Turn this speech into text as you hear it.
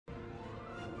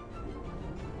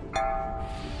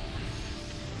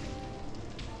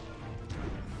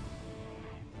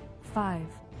Five,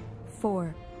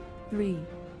 4, 3,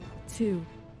 2,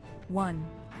 1.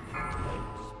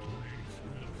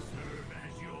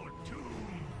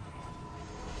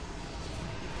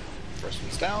 First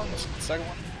one's down, this is the second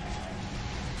one.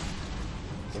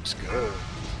 Looks good.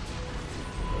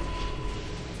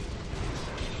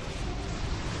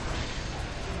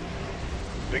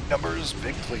 Big numbers,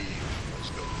 big cleave. Let's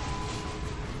go.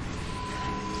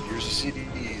 Here's your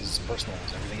CDs,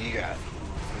 personals, everything you got.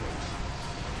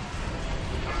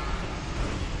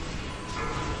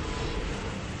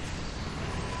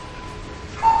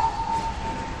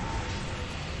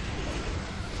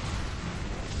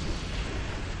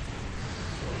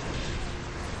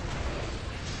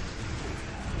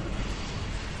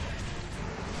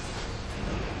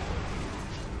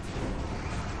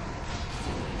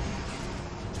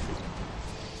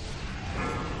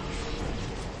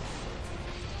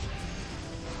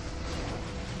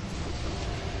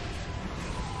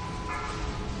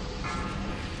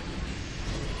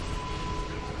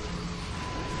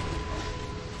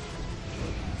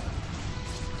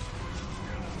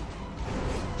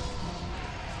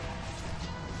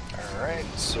 Alright,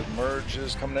 submerge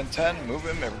is coming in 10. Move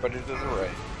him, everybody to the right.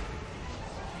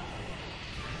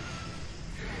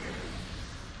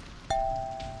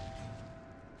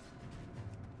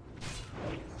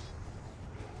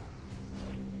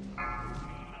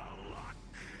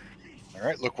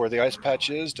 Alright, look where the ice patch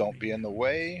is. Don't be in the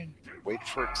way. Wait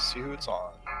for it to see who it's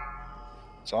on.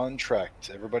 It's on track.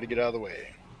 Everybody get out of the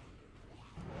way.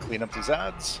 Clean up these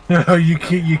ads. You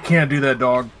can't do that,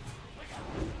 dog.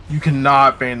 You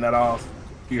cannot fan that off.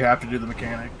 You have to do the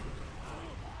mechanic.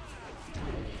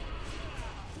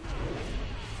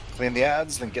 Clean the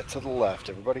ads, then get to the left.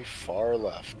 Everybody far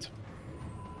left.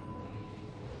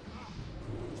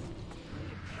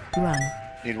 Run.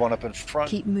 Need one up in front.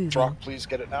 Keep moving. Drock, please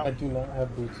get it now. I do not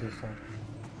have boots this time.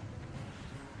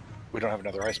 We don't have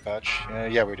another ice patch.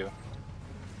 Yeah, we do.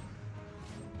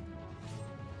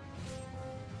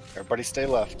 Everybody stay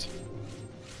left.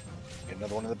 Get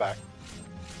another one in the back.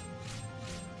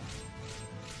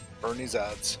 Burn these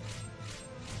ads.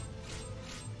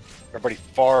 Everybody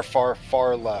far, far,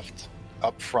 far left.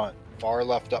 Up front. Far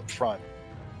left up front.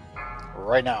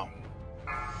 Right now.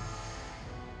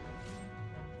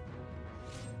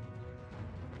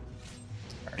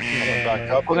 Alright, coming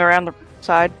back up. Going around the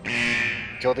side.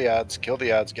 Kill the ads. Kill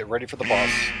the ads. Get ready for the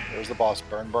boss. There's the boss.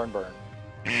 Burn, burn, burn.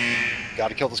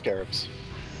 Gotta kill the scarabs.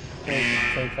 Can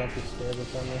I count the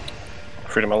scarabs on there?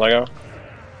 Freedom of Lego.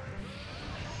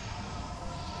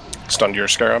 Stunned your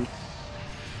scarab.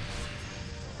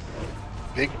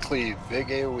 Big cleave. Big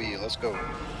AoE. Let's go.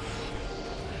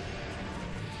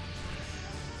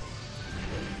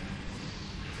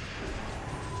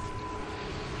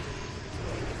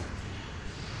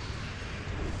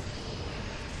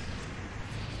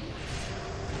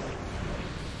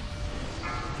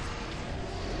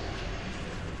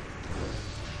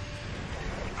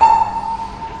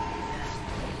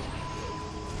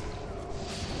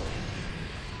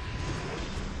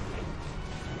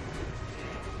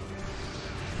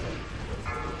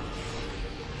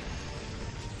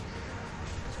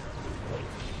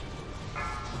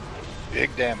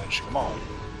 Big damage, come on.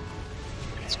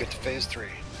 Let's get to phase 3.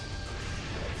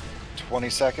 20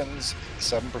 seconds,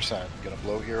 7%. Gonna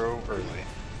blow hero early.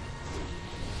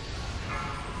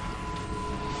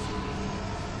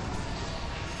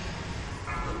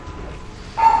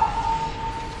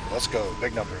 Let's go,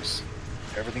 big numbers.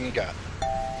 Everything you got.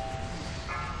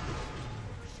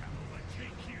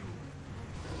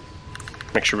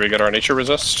 Make sure we get our nature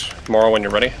resist. More when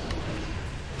you're ready.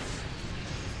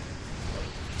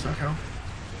 Okay.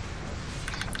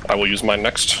 I will use mine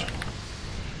next.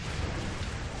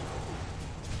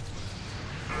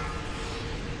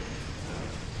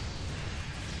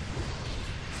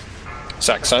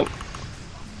 Sack sent.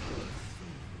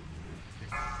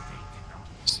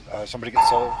 Somebody get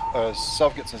Self.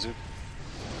 Self gets Nizu.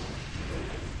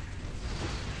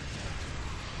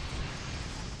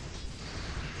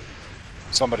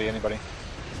 Somebody, anybody.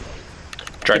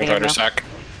 Dragon Getting it Rider now. sack.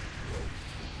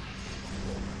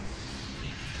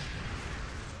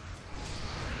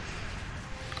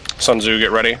 Sun Tzu, get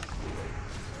ready.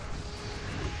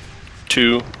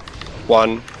 2,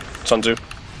 1, Sun Tzu.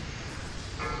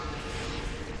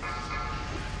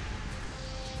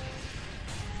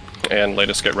 And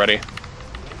latest, get ready.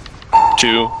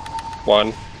 2,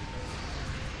 1.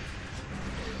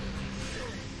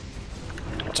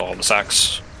 That's all the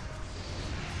sacks.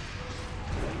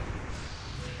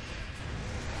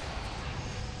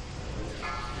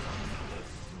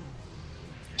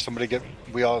 Somebody get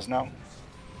wheels now.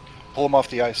 Pull them off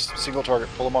the ice. Single target.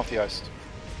 Pull them off the ice.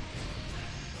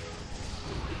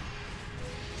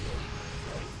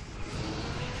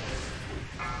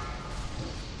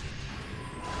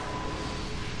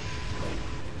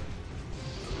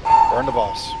 Burn the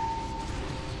boss.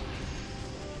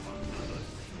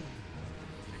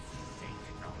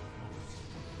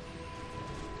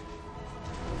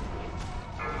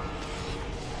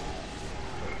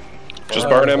 Just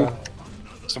burn him.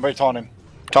 Somebody taunt him.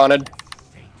 Taunted.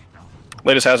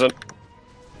 Latest has it.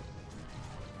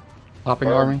 Popping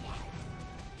Burn.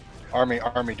 army.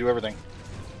 Army, do everything.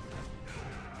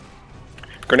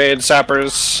 Grenade,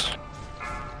 sappers.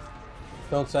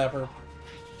 Don't sapper.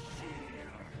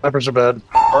 Peppers are bad.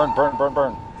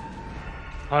 Burn.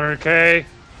 100k.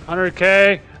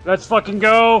 100k. Let's fucking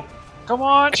go. Come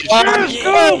on. Let's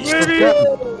go, baby.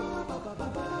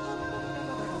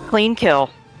 Clean kill.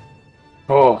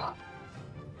 Oh.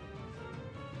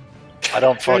 I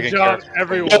don't Good fucking job, care.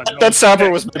 everyone. That sapper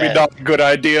was maybe not a good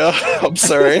idea. I'm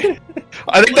sorry.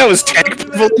 I think that was tank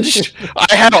privilege.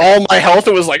 I had all my health.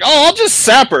 It was like, oh, I'll just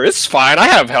sapper. It's fine. I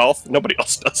have health. Nobody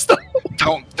else does though.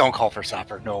 Don't call for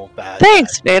sapper. No, bad.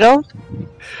 Thanks, Fatal.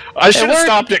 I should have worked.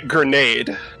 stopped at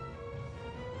grenade.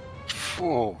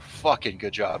 Ooh, fucking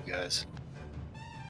good job, guys.